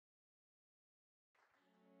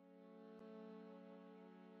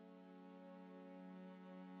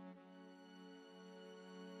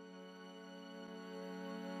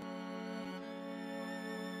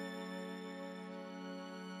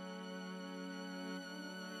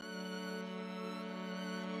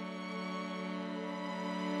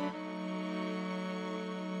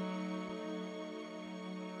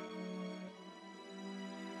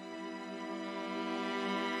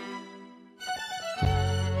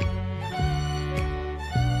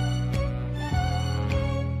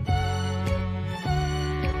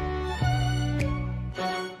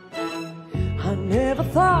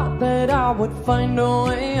thought that I would find a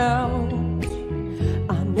way out.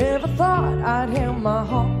 I never thought I'd hear my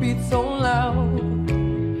heartbeat so loud.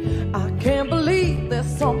 I can't believe there's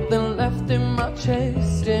something left in my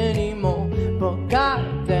chest anymore. But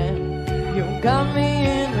goddamn, you got me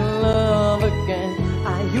in love again.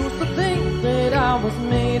 I used to think that I was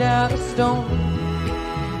made out of stone.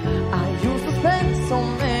 I used to spend so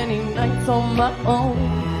many nights on my own.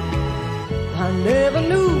 I never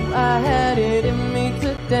knew I had it in me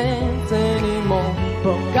to dance anymore.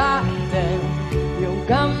 But goddamn, you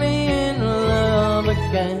got me in love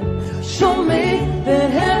again. Show me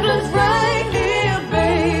that heaven's right here,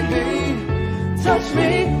 baby. Touch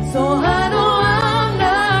me so I know I'm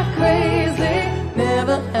not crazy.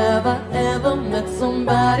 Never ever ever met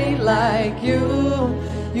somebody like you.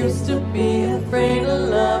 Used to be afraid of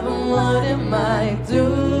love and what it might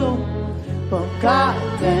do. But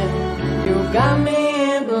goddamn, you got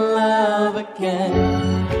me in love again.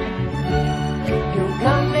 You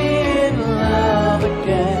got me in love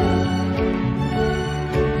again.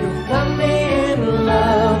 You got me in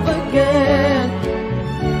love again.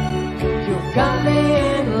 You got me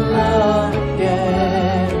in love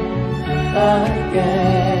again,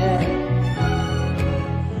 again.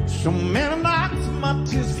 So many nights my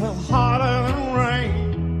tears fell harder than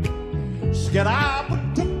rain. Scared I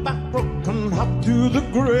would take my broken heart to the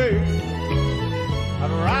grave.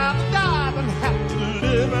 I'd rather die than have to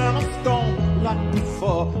live in a storm like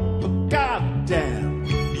before. But goddamn,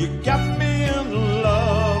 you got me in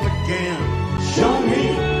love again. Show me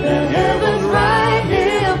that heaven's right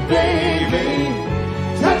here, baby.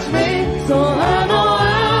 Touch me so I know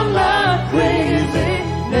I'm not crazy.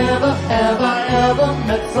 Never ever ever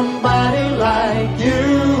met somebody like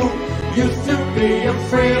you. Used to be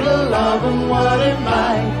afraid of love and what it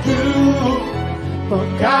might do. But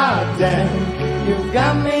goddamn, you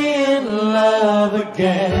got me in love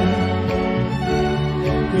again.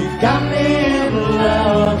 You got me in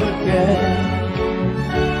love again.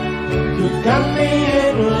 You got me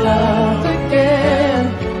in love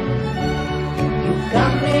again. You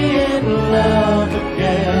got me in love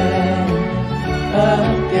again,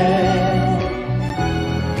 again.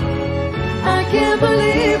 I can't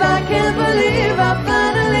believe I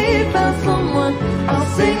finally found someone. I'll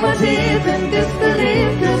sink my teeth in disbelief,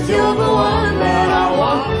 'cause you're the one that I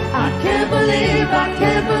want. I can't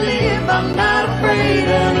believe I'm not afraid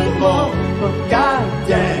anymore. But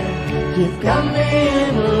goddamn, you got me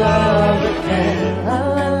in love again. La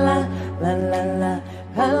la la, la la la,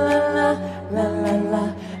 la la la, la la la.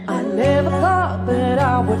 I never thought that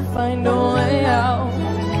I would find a way out.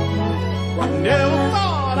 I never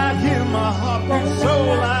thought I'd hear my heart beat so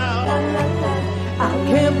loud. I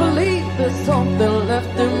can't believe there's something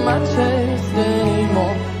left in my chest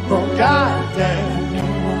anymore. But goddamn,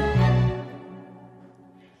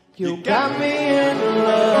 you got me in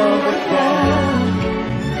love again.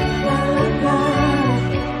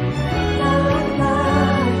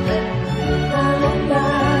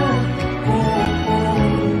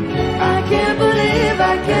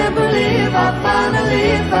 I can't believe I finally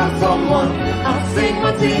found someone. I'll sink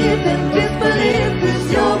my teeth in disbelief, 'cause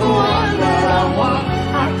you're the one that I want.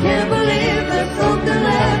 I can't believe there's something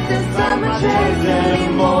left inside my chest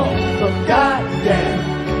anymore. But goddamn,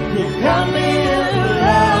 you got me in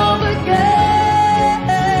love again.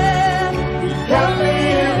 You got me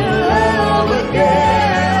in love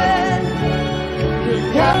again. You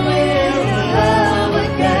got me in love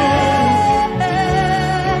again.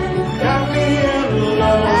 You got me in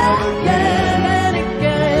love again and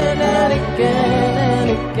again and again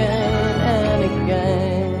and again and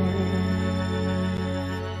again.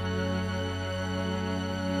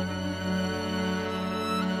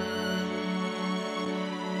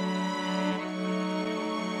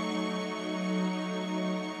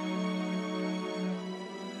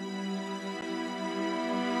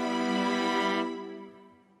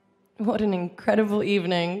 What an incredible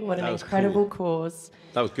evening. What an incredible cause.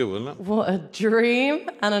 That was good, wasn't it? What a dream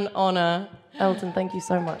and an honor. Elton, thank you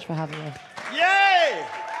so much for having me.